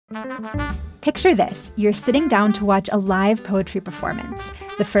Picture this. You're sitting down to watch a live poetry performance.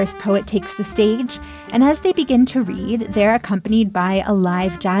 The first poet takes the stage, and as they begin to read, they're accompanied by a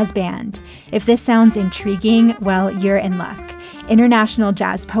live jazz band. If this sounds intriguing, well, you're in luck. International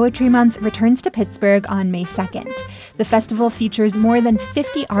Jazz Poetry Month returns to Pittsburgh on May 2nd. The festival features more than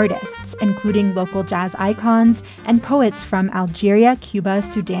 50 artists, including local jazz icons and poets from Algeria, Cuba,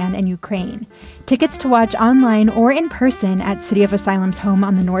 Sudan, and Ukraine. Tickets to watch online or in person at City of Asylum's home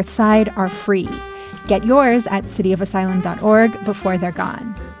on the north side are free. Get yours at cityofasylum.org before they're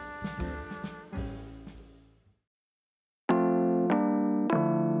gone.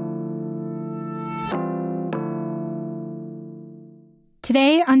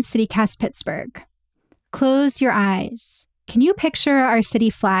 Today on CityCast Pittsburgh, close your eyes. Can you picture our city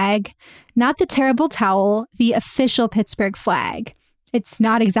flag? Not the terrible towel, the official Pittsburgh flag. It's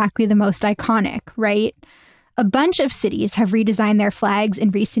not exactly the most iconic, right? A bunch of cities have redesigned their flags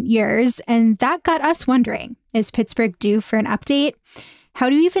in recent years, and that got us wondering, is Pittsburgh due for an update? How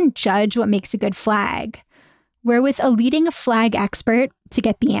do you even judge what makes a good flag? We're with a leading flag expert to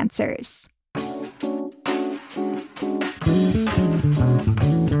get the answers.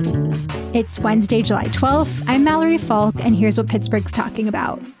 It's Wednesday, July 12th. I'm Mallory Falk, and here's what Pittsburgh's talking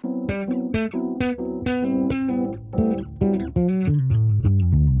about.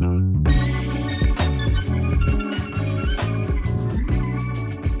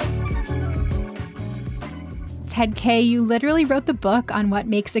 Ted K., you literally wrote the book on what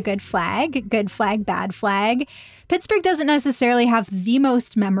makes a good flag, bad flag. Pittsburgh doesn't necessarily have the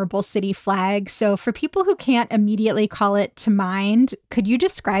most memorable city flag, so for people who can't immediately call it to mind, could you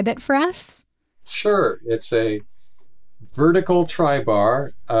describe it for us? Sure. It's a vertical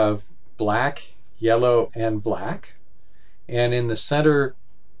tri-bar of black, yellow, and black. And in the center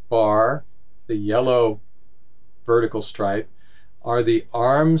bar, the yellow vertical stripe, are the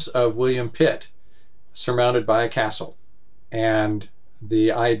arms of William Pitt, surmounted by a castle. And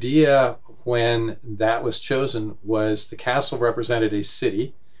the idea when that was chosen was the castle represented a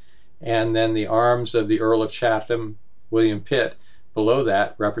city, and then the arms of the Earl of Chatham, William Pitt, below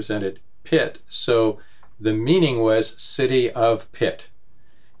that represented Pitt. So the meaning was City of Pitt.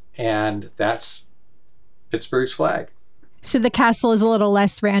 And that's Pittsburgh's flag. So the castle is a little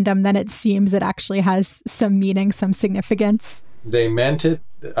less random than it seems. It actually has some meaning, some significance. They meant it.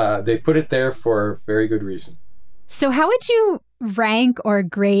 They put it there for a very good reason. So how would you rank or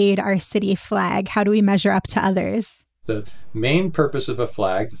grade our city flag? How do we measure up to others? The main purpose of a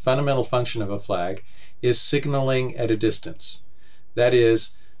flag, the fundamental function of a flag, is signaling at a distance. That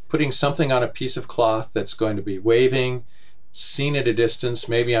is, putting something on a piece of cloth that's going to be waving, seen at a distance,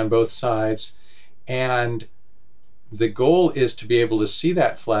 maybe on both sides. And the goal is to be able to see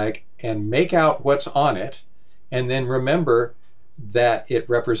that flag and make out what's on it, and then remember that it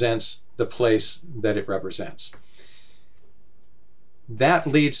represents the place that it represents. That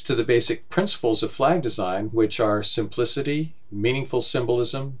leads to the basic principles of flag design, which are simplicity, meaningful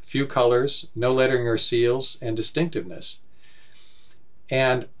symbolism, few colors, no lettering or seals, and distinctiveness.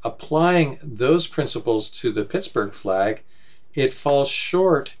 And applying those principles to the Pittsburgh flag, it falls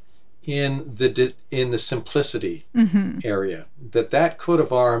short in the simplicity area. That coat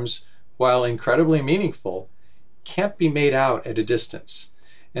of arms, while incredibly meaningful, can't be made out at a distance.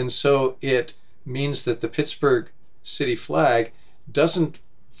 And so it means that the Pittsburgh city flag doesn't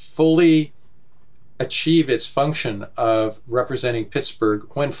fully achieve its function of representing Pittsburgh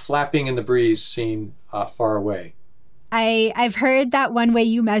when flapping in the breeze seen far away. I've heard that one way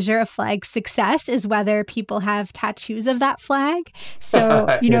you measure a flag's success is whether people have tattoos of that flag. So,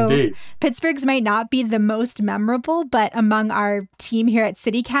 Indeed. Pittsburgh's might not be the most memorable, but among our team here at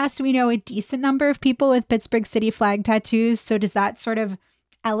CityCast, we know a decent number of people with Pittsburgh city flag tattoos. So does that sort of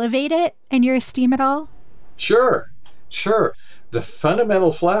elevate it in your esteem at all? Sure. The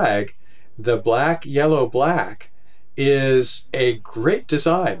fundamental flag, the black, yellow, black, is a great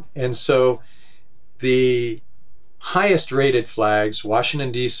design. And so the highest rated flags,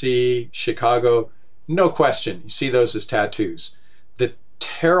 Washington, D.C., Chicago, no question. You see those as tattoos. The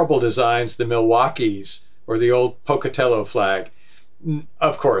terrible designs, the Milwaukee's or the old Pocatello flag,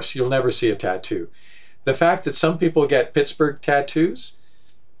 of course, you'll never see a tattoo. The fact that some people get Pittsburgh tattoos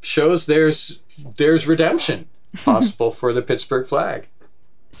shows there's redemption possible for the Pittsburgh flag.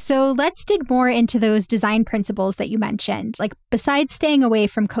 So let's dig more into those design principles that you mentioned. Like, besides staying away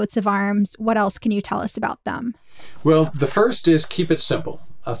from coats of arms, what else can you tell us about them? Well, the first is keep it simple.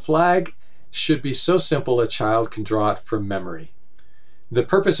 A flag should be so simple a child can draw it from memory. The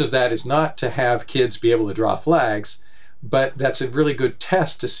purpose of that is not to have kids be able to draw flags, but that's a really good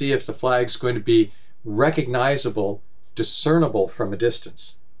test to see if the flag's going to be recognizable, discernible from a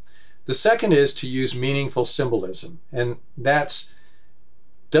distance. The second is to use meaningful symbolism, and that's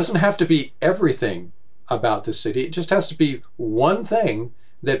doesn't have to be everything about the city. It just has to be one thing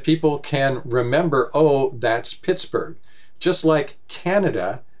that people can remember, oh, that's Pittsburgh. Just like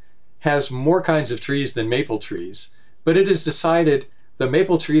Canada has more kinds of trees than maple trees, but it is decided the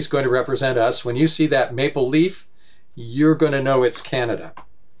maple tree is going to represent us. When you see that maple leaf, you're going to know it's Canada.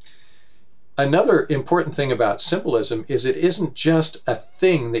 Another important thing about symbolism is it isn't just a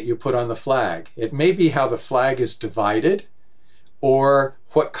thing that you put on the flag. It may be how the flag is divided or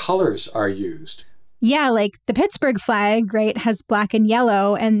what colors are used. Yeah, like the Pittsburgh flag, right, has black and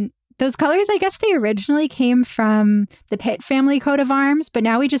yellow. And those colors, I guess they originally came from the Pitt family coat of arms, but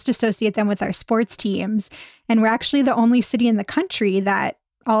now we just associate them with our sports teams. And we're actually the only city in the country that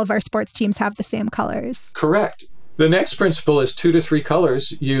all of our sports teams have the same colors. Correct. The next principle is 2 to 3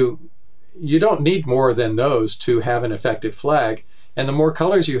 colors. You don't need more than those to have an effective flag. And the more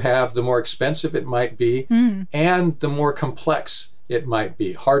colors you have, the more expensive it might be, and the more complex it might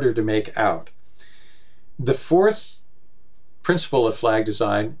be, harder to make out. The fourth principle of flag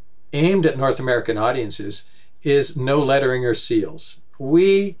design, aimed at North American audiences, is no lettering or seals.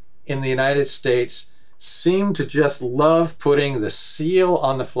 We in the United States seem to just love putting the seal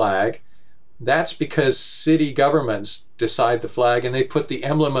on the flag. That's because city governments decide the flag and they put the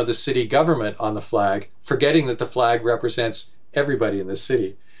emblem of the city government on the flag, forgetting that the flag represents everybody in the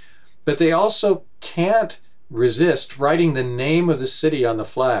city. But they also can't resist writing the name of the city on the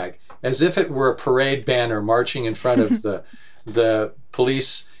flag as if it were a parade banner marching in front of the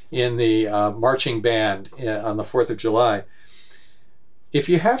police in the marching band on the 4th of July. If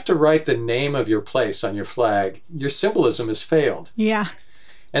you have to write the name of your place on your flag, your symbolism has failed. Yeah.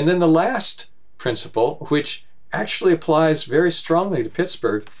 And then the last principle, which actually applies very strongly to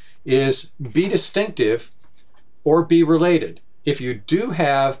Pittsburgh, is be distinctive or be related. If you do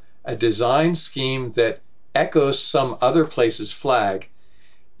have a design scheme that echoes some other place's flag,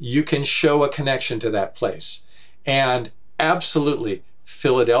 you can show a connection to that place. And absolutely,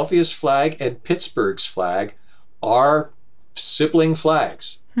 Philadelphia's flag and Pittsburgh's flag are sibling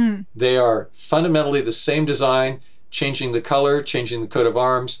flags. They are fundamentally the same design, changing the color, changing the coat of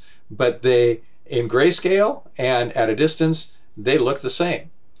arms, but they, in grayscale and at a distance, they look the same.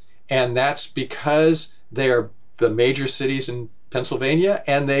 And that's because they are the major cities in Pennsylvania,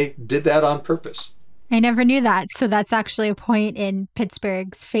 and they did that on purpose. I never knew that. So that's actually a point in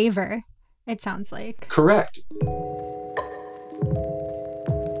Pittsburgh's favor, it sounds like. Correct.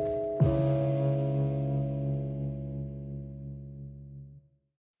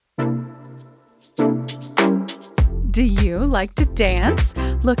 Do you like to dance?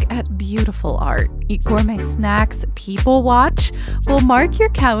 Look at beautiful art, eat gourmet snacks, people watch? Well, mark your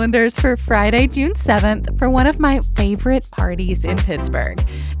calendars for Friday, June 7th for one of my favorite parties in Pittsburgh.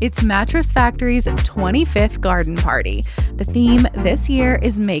 It's Mattress Factory's 25th garden party. The theme this year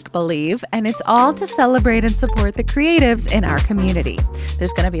is Make Believe, and it's all to celebrate and support the creatives in our community.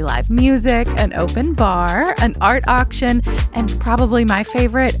 There's going to be live music, an open bar, an art auction, and probably my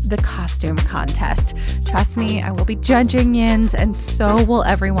favorite, the costume contest. Trust me, I will be judging yins, and so will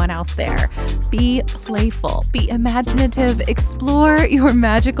everyone else there. Be playful, be imaginative, explore your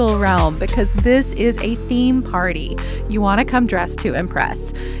magical realm, because this is a theme party. You want to come dressed to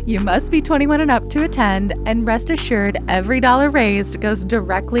impress. You must be 21 and up to attend, and rest assured, every dollar raised goes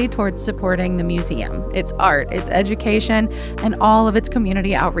directly towards supporting the museum, its art, its education, and all of its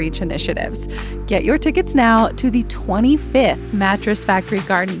community outreach initiatives. Get your tickets now to the 25th Mattress Factory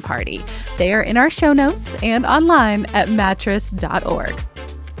Garden Party. They are in our show notes and online at mattress.org.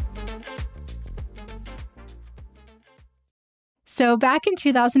 So back in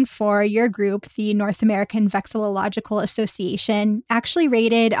 2004, your group, the North American Vexillological Association, actually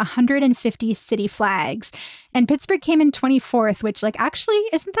rated 150 city flags. And Pittsburgh came in 24th, which actually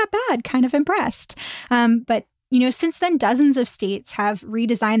isn't that bad. Kind of impressed. But since then, dozens of states have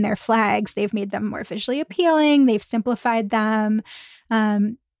redesigned their flags. They've made them more visually appealing. They've simplified them.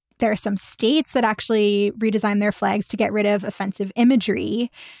 There are some states that actually redesigned their flags to get rid of offensive imagery.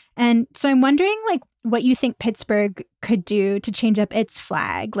 And so I'm wondering, what you think Pittsburgh could do to change up its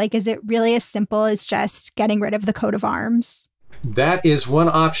flag. Is it really as simple as just getting rid of the coat of arms? That is one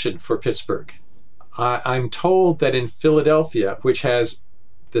option for Pittsburgh. I'm told that in Philadelphia, which has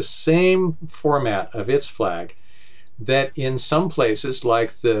the same format of its flag, that in some places,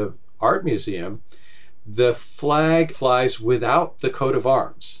 like the Art Museum, the flag flies without the coat of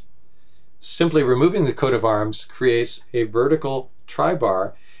arms. Simply removing the coat of arms creates a vertical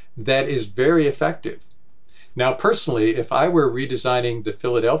tri-bar that is very effective. Now, personally, if I were redesigning the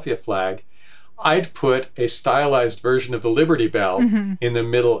Philadelphia flag, I'd put a stylized version of the Liberty Bell in the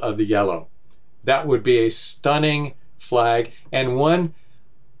middle of the yellow. That would be a stunning flag, and one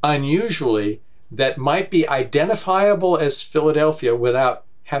unusually that might be identifiable as Philadelphia without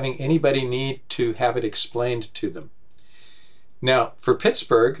having anybody need to have it explained to them. Now, for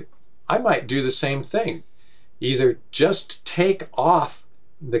Pittsburgh, I might do the same thing. Either just take off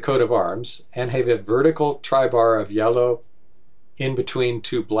the coat of arms and have a vertical tri-bar of yellow in between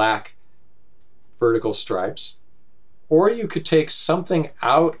two black vertical stripes, or you could take something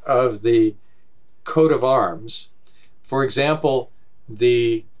out of the coat of arms. For example,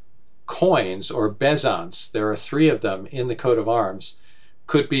 the coins or bezants, there are 3 of them in the coat of arms,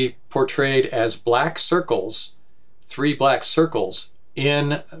 could be portrayed as black circles, 3 black circles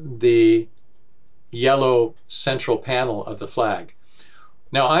in the yellow central panel of the flag.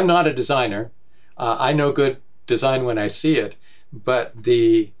 Now, I'm not a designer. I know good design when I see it, but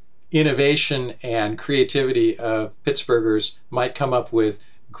the innovation and creativity of Pittsburghers might come up with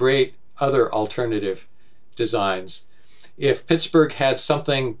great other alternative designs. If Pittsburgh had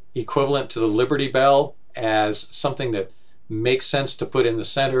something equivalent to the Liberty Bell as something that makes sense to put in the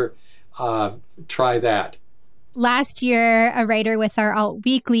center, try that. Last year, a writer with our Alt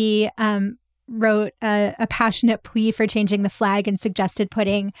Weekly wrote a passionate plea for changing the flag and suggested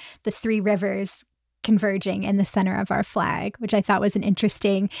putting the 3 rivers converging in the center of our flag, which I thought was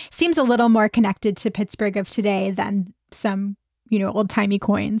seems a little more connected to Pittsburgh of today than some, old-timey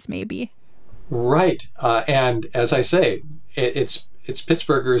coins maybe. Right. And as I say, it's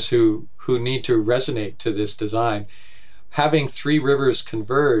Pittsburghers who need to resonate to this design. Having 3 rivers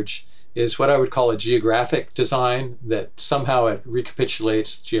converge is what I would call a geographic design that somehow it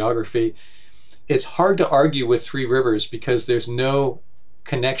recapitulates geography. It's hard to argue with 3 rivers because there's no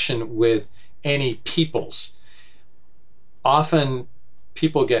connection with any peoples. Often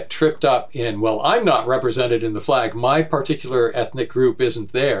people get tripped up in, well, I'm not represented in the flag. My particular ethnic group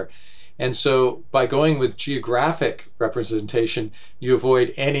isn't there. And so by going with geographic representation, you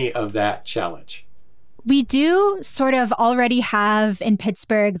avoid any of that challenge. We do sort of already have in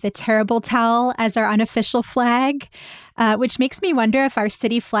Pittsburgh the Terrible Towel as our unofficial flag, which makes me wonder if our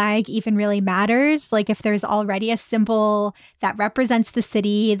city flag even really matters. Like if there's already a symbol that represents the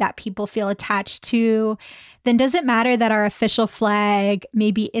city that people feel attached to, then does it matter that our official flag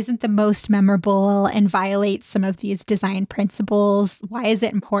maybe isn't the most memorable and violates some of these design principles? Why is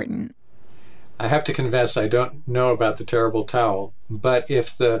it important? I have to confess, I don't know about the Terrible Towel, but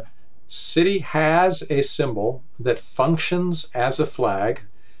if the city has a symbol that functions as a flag,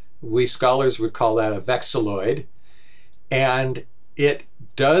 we scholars would call that a vexilloid, and it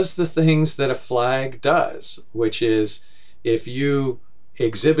does the things that a flag does, which is if you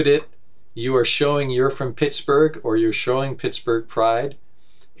exhibit it, you are showing you're from Pittsburgh or you're showing Pittsburgh pride.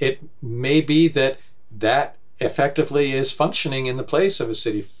 It may be that effectively is functioning in the place of a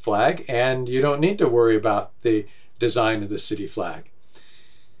city flag, and you don't need to worry about the design of the city flag.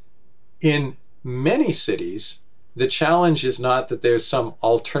 In many cities, the challenge is not that there's some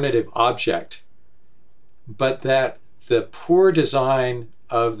alternative object, but that the poor design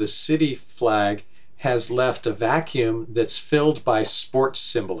of the city flag has left a vacuum that's filled by sports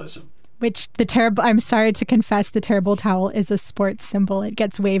symbolism. I'm sorry to confess, the Terrible Towel is a sports symbol. It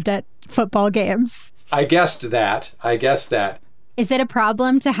gets waved at football games. I guessed that. Is it a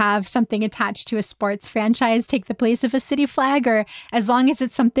problem to have something attached to a sports franchise take the place of a city flag? Or as long as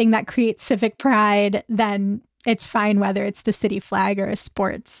it's something that creates civic pride, then it's fine whether it's the city flag or a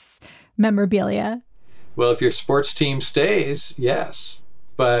sports memorabilia? Well, if your sports team stays, yes.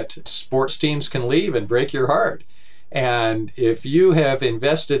 But sports teams can leave and break your heart. And if you have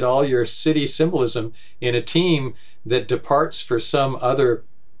invested all your city symbolism in a team that departs for some other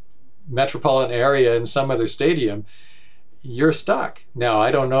metropolitan area in some other stadium, you're stuck. Now,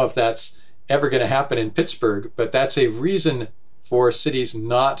 I don't know if that's ever going to happen in Pittsburgh, but that's a reason for cities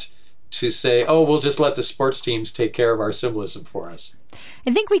not to say, oh, we'll just let the sports teams take care of our symbolism for us.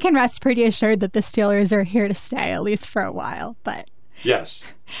 I think we can rest pretty assured that the Steelers are here to stay, at least for a while, but...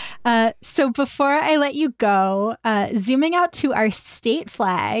 Yes. So before I let you go, zooming out to our state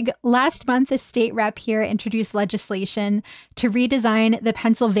flag, last month a state rep here introduced legislation to redesign the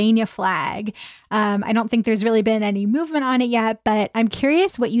Pennsylvania flag. I don't think there's really been any movement on it yet, but I'm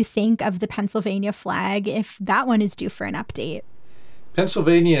curious what you think of the Pennsylvania flag, if that one is due for an update.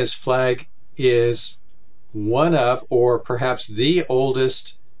 Pennsylvania's flag is one of, or perhaps the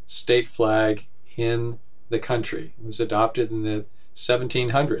oldest state flag in the country. It was adopted in the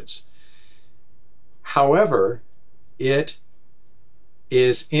 1700s. However, it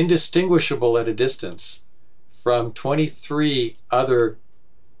is indistinguishable at a distance from 23 other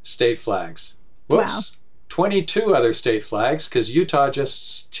state flags Whoops. Wow. 22 other state flags, because Utah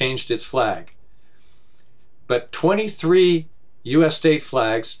just changed its flag. But 23 U.S. state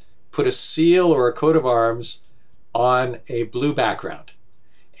flags put a seal or a coat of arms on a blue background.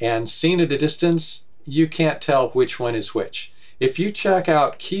 And seen at a distance, you can't tell which one is which. If you check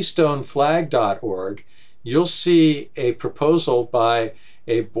out keystoneflag.org, you'll see a proposal by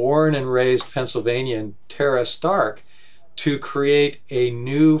a born and raised Pennsylvanian, Tara Stark, to create a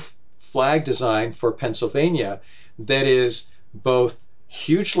new flag design for Pennsylvania that is both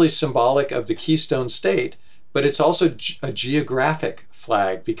hugely symbolic of the Keystone State, but it's also a geographic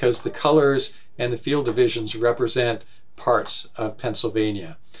flag because the colors and the field divisions represent parts of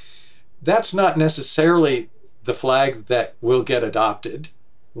Pennsylvania. That's not necessarily the flag that will get adopted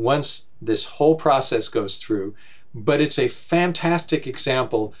once this whole process goes through, but it's a fantastic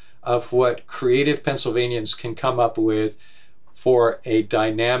example of what creative Pennsylvanians can come up with for a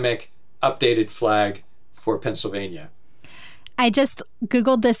dynamic, updated flag for Pennsylvania. I just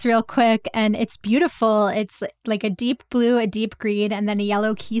Googled this real quick, and it's beautiful. It's like a deep blue, a deep green, and then a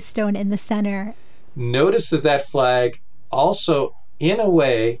yellow keystone in the center. Notice that flag also, in a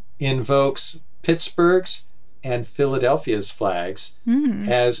way, invokes Pittsburgh's and Philadelphia's flags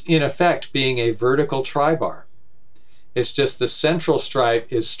as, in effect, being a vertical tri-bar. It's just the central stripe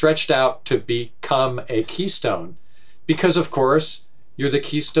is stretched out to become a keystone because, of course, you're the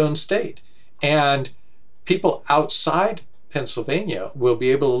Keystone State. And people outside Pennsylvania will be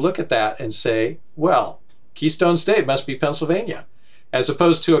able to look at that and say, well, Keystone State must be Pennsylvania, as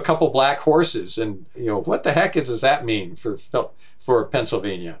opposed to a couple black horses. And, what the heck does that mean for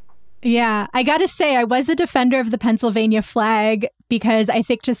Pennsylvania? Yeah, I got to say, I was a defender of the Pennsylvania flag because I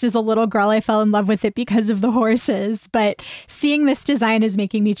think just as a little girl, I fell in love with it because of the horses. But seeing this design is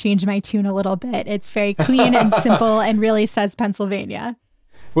making me change my tune a little bit. It's very clean and simple and really says Pennsylvania.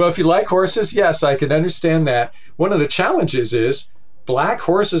 Well, if you like horses, yes, I can understand that. One of the challenges is black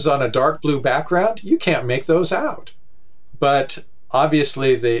horses on a dark blue background. You can't make those out. But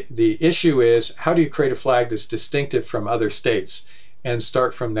obviously, the issue is, how do you create a flag that's distinctive from other states and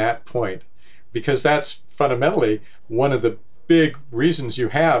start from that point? Because that's fundamentally one of the big reasons you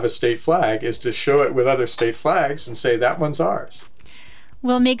have a state flag, is to show it with other state flags and say that one's ours.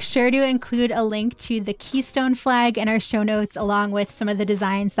 We'll make sure to include a link to the Keystone flag in our show notes, along with some of the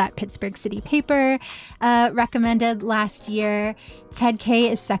designs that Pittsburgh City Paper recommended last year. Ted Kaye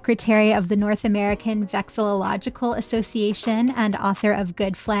is secretary of the North American Vexillological Association and author of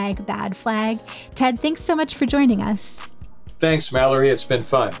Good Flag, Bad Flag. Ted, thanks so much for joining us. Thanks, Mallory. It's been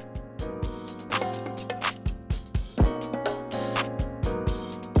fun.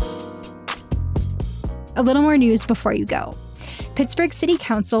 A little more news before you go. Pittsburgh City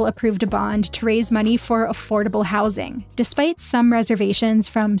Council approved a bond to raise money for affordable housing, despite some reservations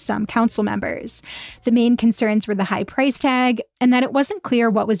from some council members. The main concerns were the high price tag and that it wasn't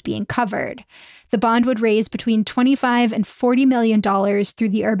clear what was being covered. The bond would raise between $25 and $40 million through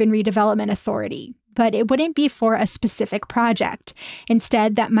the Urban Redevelopment Authority, but it wouldn't be for a specific project.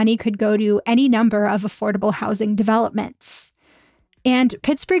 Instead, that money could go to any number of affordable housing developments. And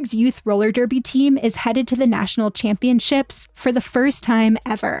Pittsburgh's youth roller derby team is headed to the national championships for the first time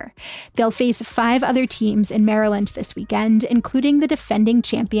ever. They'll face 5 other teams in Maryland this weekend, including the defending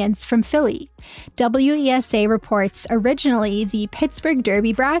champions from Philly. WESA reports originally the Pittsburgh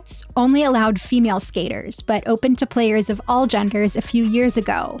Derby Brats only allowed female skaters, but opened to players of all genders a few years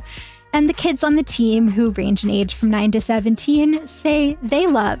ago. And the kids on the team, who range in age from 9 to 17, say they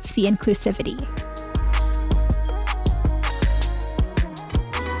love the inclusivity.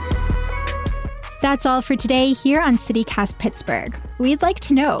 That's all for today here on CityCast Pittsburgh. We'd like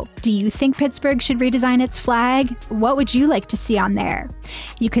to know, do you think Pittsburgh should redesign its flag? What would you like to see on there?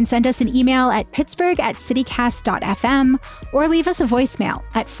 You can send us an email at pittsburgh@citycast.fm or leave us a voicemail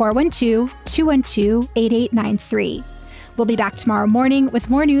at 412-212-8893. We'll be back tomorrow morning with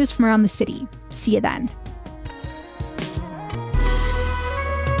more news from around the city. See you then.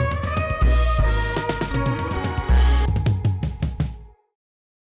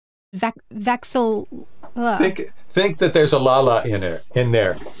 Think that there's a la-la in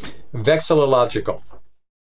there. Vexillological.